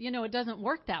just, it doesn't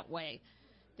work that way.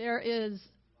 There is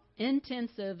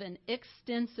intensive and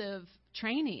extensive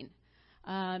training.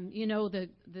 The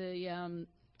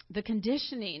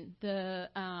conditioning,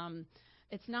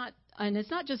 it's not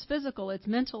just physical, it's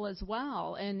mental as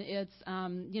well. And it's,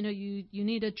 you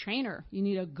need a trainer, you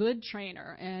need a good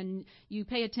trainer, and you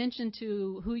pay attention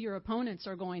to who your opponents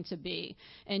are going to be,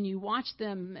 and you watch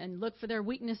them and look for their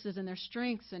weaknesses and their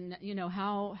strengths, and,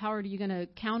 how are you going to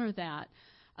counter that?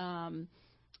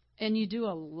 And you do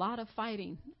a lot of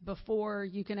fighting before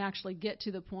you can actually get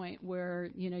to the point where,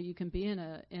 you can be in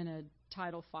a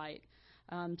title fight.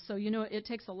 So, it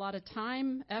takes a lot of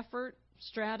time, effort,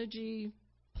 strategy,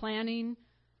 planning.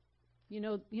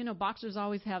 Boxers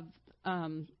always have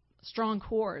strong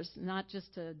cores, not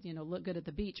just to, look good at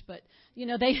the beach, but,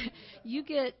 you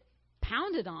get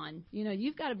pounded on.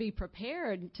 You've got to be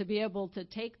prepared to be able to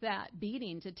take that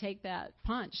beating, to take that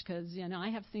punch, because, I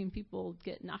have seen people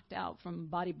get knocked out from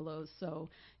body blows. So,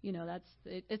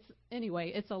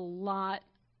 it's a lot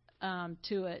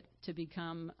to it to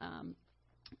become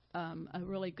a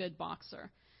really good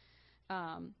boxer.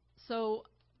 So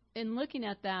in looking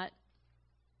at that,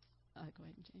 go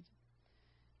ahead and change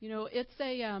it. It's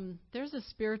there's a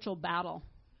spiritual battle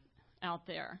out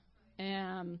there.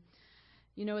 And,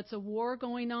 it's a war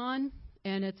going on,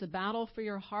 and it's a battle for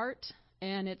your heart,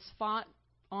 and it's fought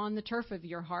on the turf of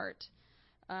your heart.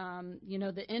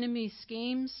 The enemy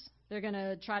schemes, they're going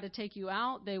to try to take you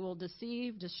out. They will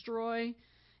deceive, destroy.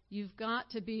 You've got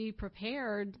to be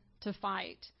prepared to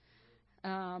fight.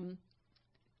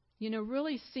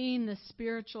 Really seeing the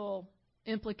spiritual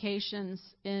implications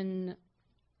in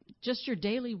just your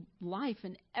daily life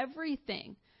and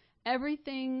everything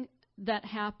that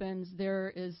happens,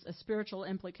 there is a spiritual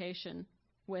implication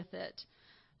with it.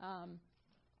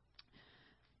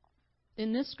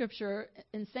 In this scripture,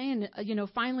 in saying,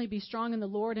 finally be strong in the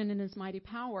Lord and in His mighty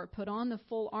power, put on the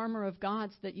full armor of God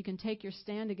so that you can take your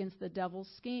stand against the devil's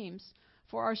schemes.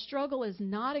 For our struggle is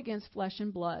not against flesh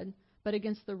and blood, but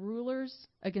against the rulers,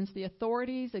 against the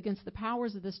authorities, against the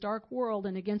powers of this dark world,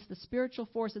 and against the spiritual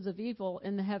forces of evil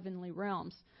in the heavenly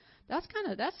realms. That's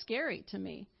scary to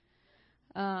me.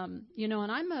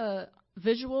 And I'm a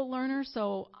visual learner,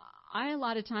 so I a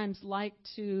lot of times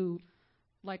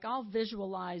I'll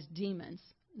visualize demons.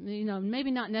 Maybe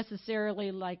not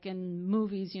necessarily like in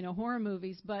movies, horror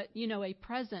movies, but, a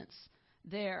presence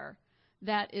there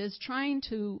that is trying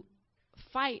to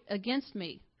fight against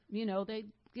me. They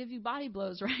give you body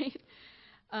blows, right?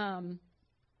 And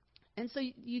so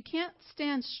you can't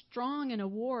stand strong in a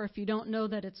war if you don't know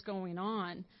that it's going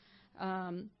on.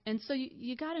 And so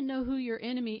you got to know who your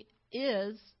enemy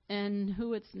is and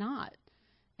who it's not.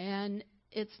 And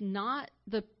it's not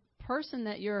the person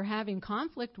that you're having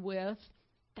conflict with.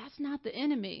 That's not the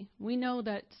enemy. We know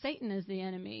that Satan is the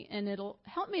enemy. And it'll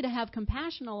help me to have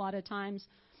compassion a lot of times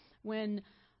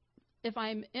if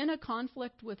I'm in a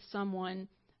conflict with someone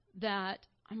that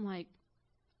I'm like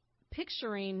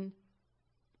picturing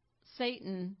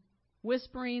Satan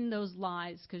whispering those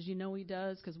lies, because he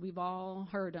does, because we've all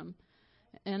heard them.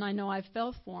 And I know I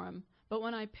fell for him. But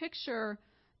when I picture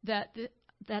that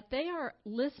they are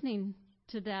listening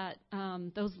to that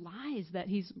those lies that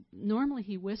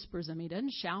he whispers them. He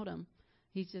doesn't shout them.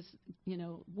 He's just,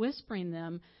 whispering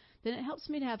them. Then it helps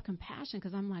me to have compassion,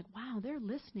 because I'm like, wow, they're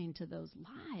listening to those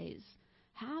lies.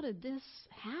 How did this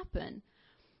happen?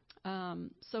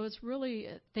 So it's really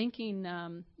thinking,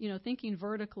 thinking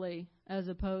vertically as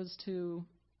opposed to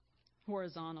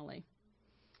horizontally.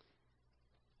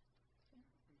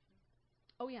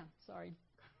 Oh, yeah, sorry.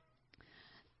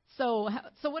 So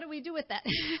what do we do with that?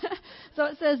 So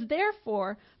it says,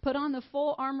 therefore, put on the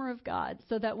full armor of God,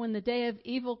 so that when the day of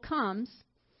evil comes,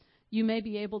 you may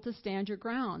be able to stand your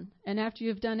ground. And after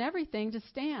you've done everything, to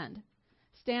stand.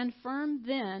 Stand firm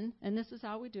then, and this is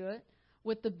how we do it,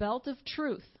 with the belt of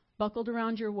truth buckled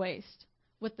around your waist,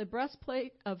 with the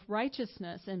breastplate of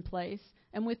righteousness in place,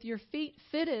 and with your feet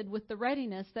fitted with the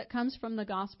readiness that comes from the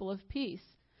gospel of peace.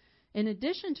 In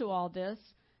addition to all this,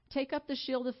 take up the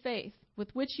shield of faith,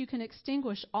 with which you can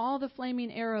extinguish all the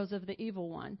flaming arrows of the evil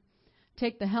one.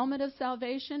 Take the helmet of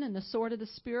salvation and the sword of the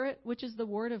Spirit, which is the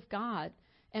word of God,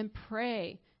 and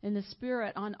pray in the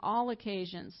Spirit on all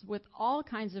occasions, with all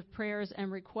kinds of prayers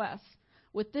and requests.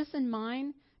 With this in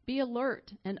mind, be alert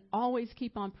and always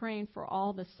keep on praying for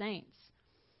all the saints.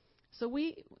 So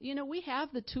we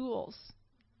have the tools.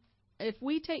 If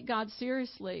we take God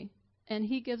seriously, and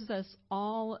He gives us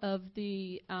all of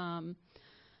the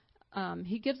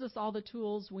He gives us all the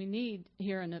tools we need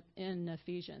here in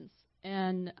Ephesians.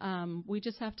 And we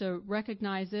just have to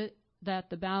recognize it, that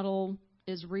the battle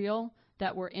is real,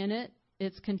 that we're in it,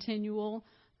 it's continual,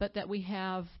 but that we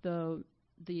have the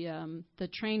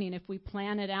training. If we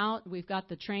plan it out, we've got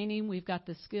the training, we've got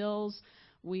the skills,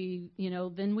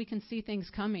 then we can see things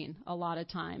coming a lot of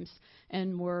times,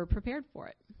 and we're prepared for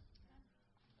it.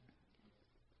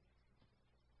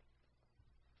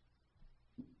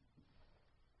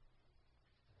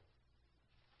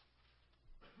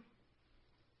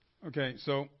 Okay,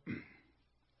 so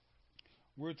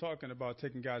we're talking about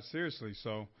taking God seriously.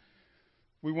 So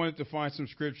we wanted to find some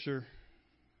scripture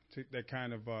that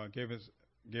kind of gave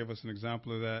us an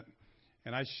example of that.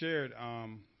 And I shared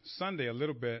Sunday a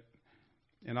little bit,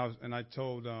 and I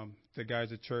told the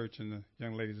guys at church and the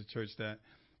young ladies at church that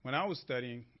when I was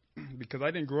studying, because I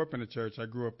didn't grow up in a church, I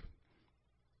grew up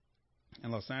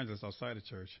in Los Angeles outside of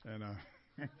church,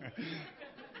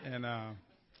 and I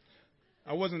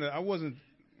wasn't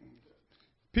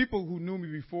people who knew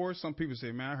me before, some people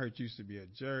say, man, I heard you used to be a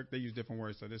jerk. They use different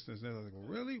words. So this and that. I was like,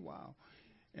 really? Wow.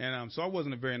 And so I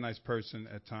wasn't a very nice person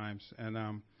at times.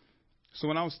 And so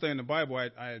when I was studying the Bible,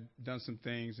 I had done some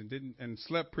things and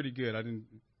slept pretty good. I didn't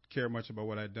care much about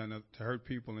what I'd done to hurt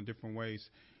people in different ways.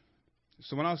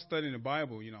 So when I was studying the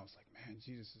Bible, I was like, man,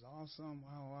 Jesus is awesome.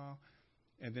 Wow.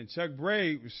 And then Chuck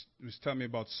Bray was telling me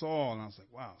about Saul, and I was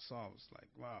like, wow. Saul was like,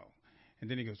 wow. And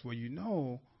then he goes,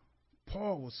 well,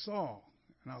 Paul was Saul.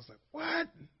 And I was like, what?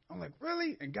 I'm like,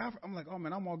 really? And God, I'm like, oh,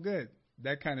 man, I'm all good.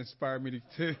 That kind of inspired me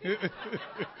to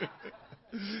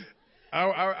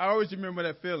I always remember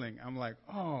that feeling. I'm like,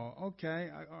 oh, okay.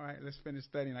 All right, let's finish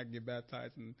studying. I can get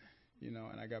baptized. And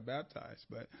I got baptized.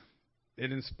 But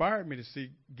it inspired me to see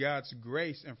God's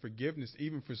grace and forgiveness,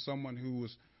 even for someone who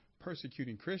was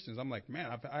persecuting Christians. I'm like,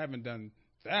 man, I haven't done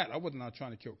that. I wasn't out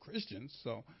trying to kill Christians,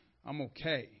 so I'm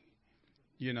okay.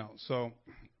 So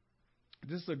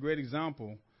this is a great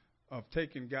example of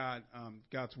taking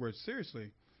God's word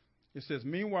seriously. It says,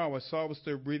 meanwhile, as Saul was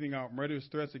still breathing out murderous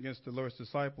threats against the Lord's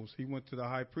disciples, he went to the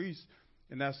high priest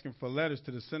and asked him for letters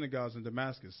to the synagogues in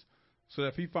Damascus, so that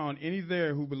if he found any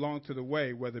there who belonged to the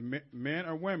way, whether men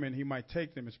or women, he might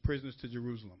take them as prisoners to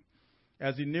Jerusalem.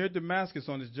 As he neared Damascus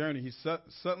on his journey,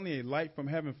 suddenly a light from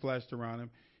heaven flashed around him.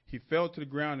 He fell to the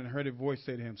ground and heard a voice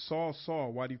say to him, Saul,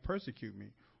 Saul, why do you persecute me?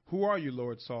 Who are you,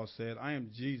 Lord? Saul said. I am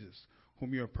Jesus,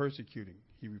 whom you are persecuting,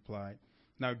 he replied.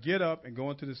 Now get up and go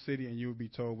into the city, and you will be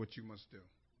told what you must do.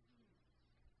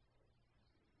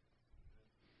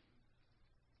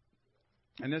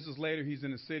 And this is later. He's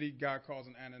in the city. God calls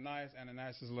him Ananias.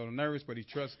 Ananias is a little nervous, but he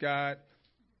trusts God.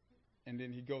 And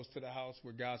then he goes to the house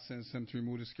where God sends him to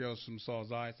remove the scales from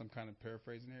Saul's eyes. I'm kind of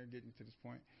paraphrasing here, getting to this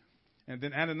point. And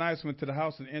then Ananias went to the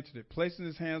house and entered it. Placing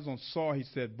his hands on Saul, he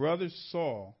said, Brother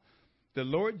Saul, the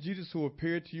Lord Jesus, who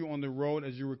appeared to you on the road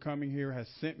as you were coming here, has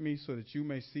sent me so that you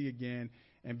may see again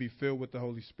and be filled with the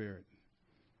Holy Spirit.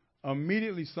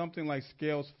 Immediately something like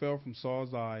scales fell from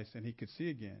Saul's eyes, and he could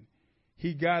see again.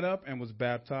 He got up and was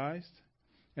baptized,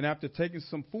 and after taking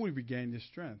some food, he regained his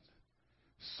strength.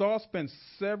 Saul spent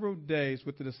several days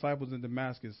with the disciples in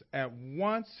Damascus. At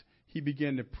once, he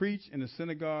began to preach in the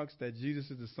synagogues that Jesus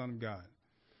is the Son of God.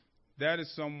 That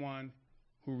is someone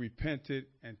who repented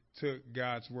and took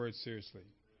God's word seriously.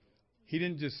 He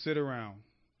didn't just sit around.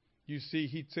 You see,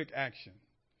 he took action.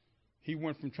 He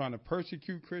went from trying to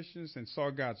persecute Christians and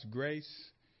saw God's grace,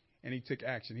 and he took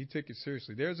action. He took it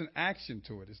seriously. There's an action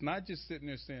to it. It's not just sitting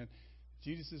there saying,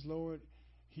 Jesus is Lord,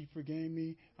 he forgave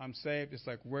me, I'm saved. It's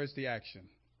like, where's the action?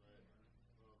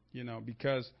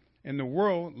 Because in the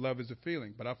world, love is a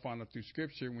feeling. But I found out through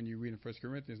Scripture, when you read in 1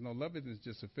 Corinthians, no, love isn't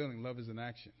just a feeling. Love is an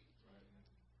action.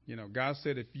 God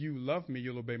said, if you love me,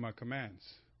 you'll obey my commands.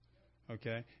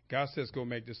 Okay? God says, go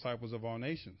make disciples of all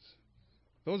nations.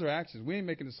 Those are actions. We ain't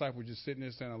making disciples just sitting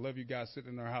there saying, I love you guys,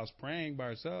 sitting in our house praying by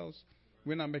ourselves.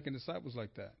 We're not making disciples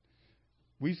like that.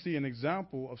 We see an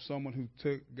example of someone who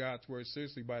took God's word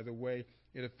seriously by the way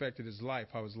it affected his life,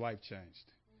 how his life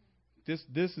changed.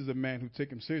 This is a man who took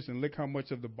him seriously. And look how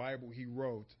much of the Bible he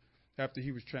wrote after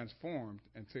he was transformed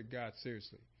and took God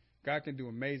seriously. God can do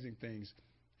amazing things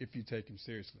if you take him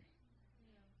seriously.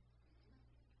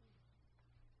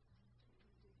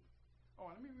 Oh,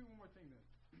 let me read one more thing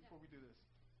then before we do this.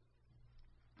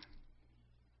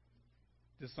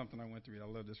 This is something I went to read. I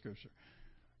love this scripture.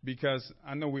 Because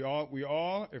I know we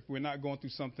all, if we're not going through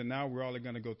something now, we're all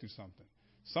going to go through something.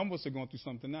 Some of us are going through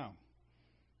something now.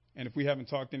 And if we haven't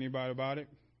talked to anybody about it,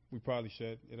 we probably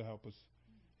should. It'll help us.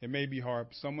 It may be hard.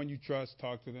 Someone you trust,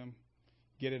 talk to them.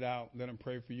 Get it out. Let them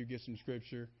pray for you. Get some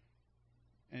scripture.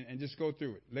 And just go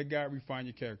through it. Let God refine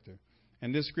your character.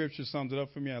 And this scripture sums it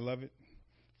up for me. I love it.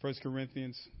 1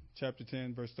 Corinthians chapter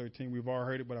 10, verse 13. We've all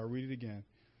heard it, but I'll read it again.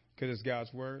 Because it's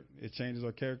God's word. It changes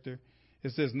our character.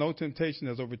 It says, no temptation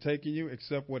has overtaken you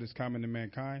except what is common to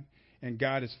mankind. And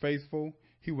God is faithful.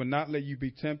 He will not let you be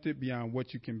tempted beyond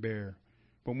what you can bear.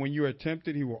 But when you are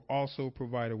tempted, he will also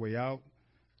provide a way out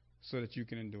so that you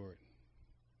can endure it.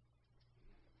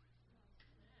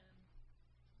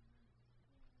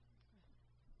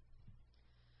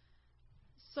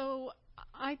 So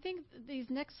I think these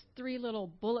next three little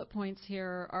bullet points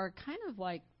here are kind of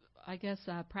like, I guess,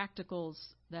 practicals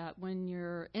that when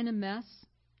you're in a mess,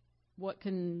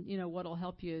 what'll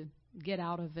help you get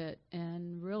out of it.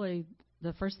 And really,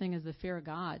 the first thing is the fear of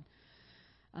God.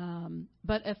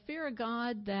 But a fear of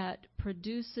God that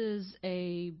produces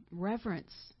a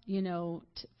reverence,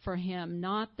 for him.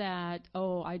 Not that,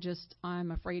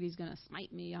 I'm afraid he's going to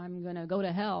smite me. I'm going to go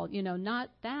to hell. Not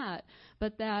that,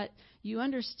 but that you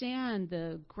understand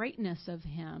the greatness of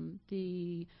him,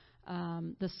 the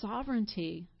the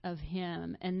sovereignty of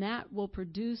Him, and that will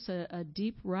produce a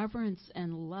deep reverence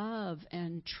and love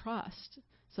and trust.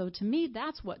 So to me,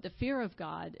 that's what the fear of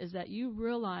God is, that you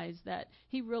realize that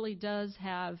He really does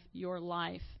have your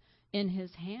life in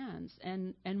His hands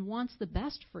and wants the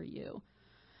best for you.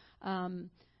 And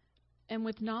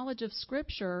with knowledge of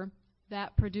Scripture,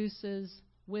 that produces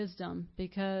wisdom,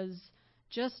 because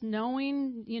just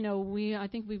knowing, I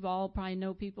think we've all probably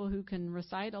know people who can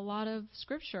recite a lot of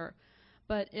Scripture,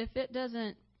 but if it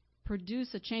doesn't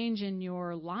produce a change in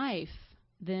your life,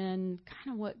 then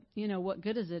kind of what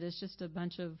good is it? It's just a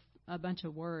bunch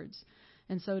of words.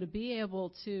 And so to be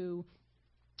able to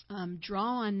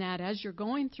draw on that as you're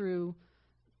going through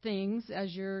things,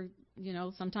 as you're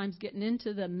sometimes getting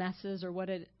into the messes or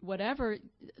whatever,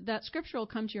 that Scripture will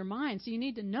come to your mind. So you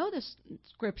need to know the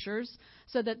Scriptures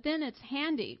so that then it's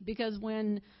handy, because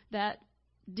when that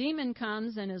demon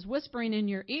comes and is whispering in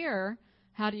your ear,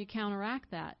 how do you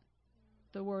counteract that?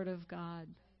 The Word of God.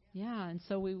 Yeah, and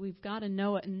so we've got to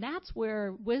know it. And that's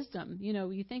where wisdom,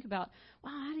 you think about,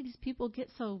 wow, how do these people get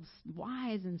so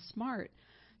wise and smart?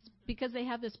 It's because they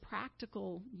have this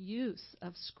practical use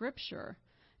of Scripture.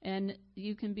 And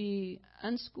you can be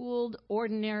unschooled,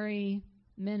 ordinary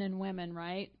men and women,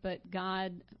 right? But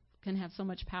God can have so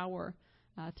much power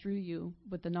through you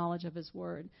with the knowledge of His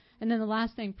Word. And then the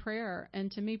last thing, prayer.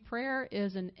 And to me, prayer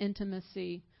is an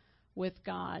intimacy with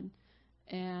God.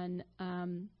 And,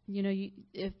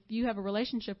 if you have a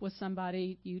relationship with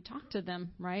somebody, you talk to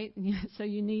them, right? So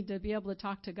you need to be able to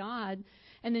talk to God.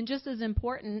 And then just as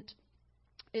important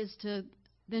is to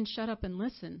then shut up and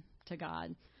listen to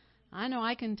God. I know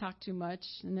I can talk too much,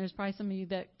 and there's probably some of you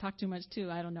that talk too much too.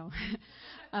 I don't know.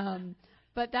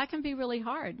 But that can be really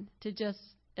hard to just,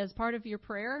 as part of your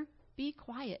prayer, be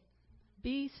quiet.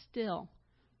 Be still.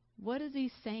 What is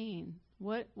He saying?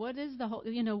 What is the whole,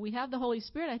 we have the Holy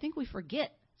Spirit. I think we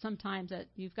forget sometimes that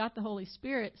you've got the Holy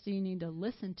Spirit, so you need to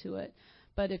listen to it.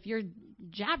 But if you're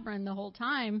jabbering the whole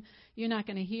time, you're not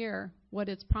going to hear what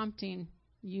it's prompting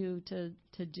you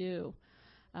to do.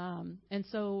 And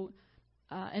so,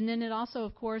 and then it also,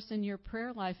 of course, in your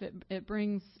prayer life, it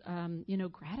brings,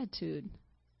 gratitude.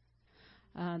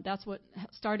 That's what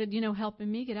started,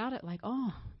 helping me get out of it. Like,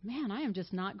 oh, man, I am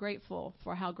just not grateful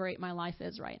for how great my life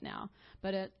is right now.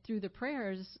 But through the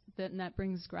prayers, that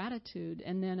brings gratitude.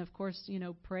 And then, of course,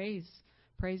 praise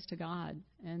to God.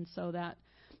 And so that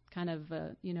kind of,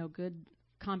 good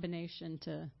combination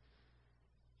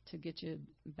to get you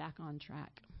back on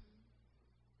track.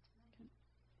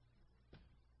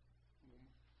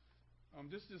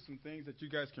 This is just some things that you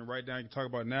guys can write down. You can talk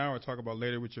about now or talk about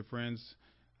later with your friends.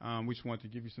 We just want to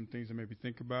give you some things to maybe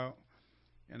think about.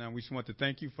 And we just want to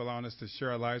thank you for allowing us to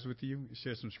share our lives with you,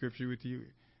 share some Scripture with you.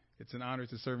 It's an honor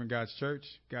to serve in God's church.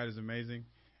 God is amazing.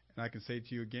 And I can say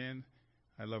to you again,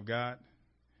 I love God.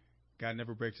 God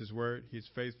never breaks His word. He is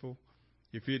faithful.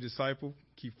 If you're a disciple,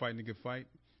 keep fighting the good fight.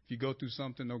 If you go through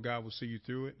something, know God will see you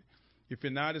through it. If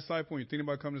you're not a disciple and you're thinking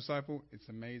about becoming a disciple, it's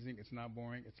amazing. It's not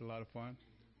boring. It's a lot of fun.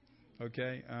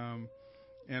 Okay?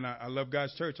 And I love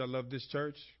God's church. I love this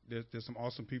church. There's some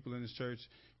awesome people in this church.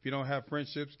 If you don't have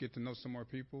friendships, get to know some more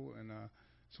people. And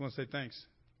just want to say thanks.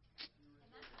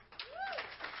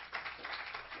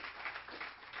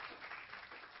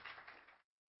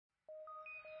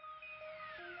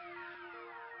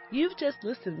 You've just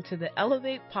listened to the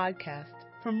Elevate podcast.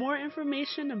 For more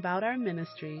information about our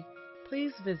ministry,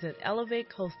 please visit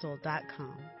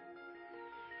elevatecoastal.com.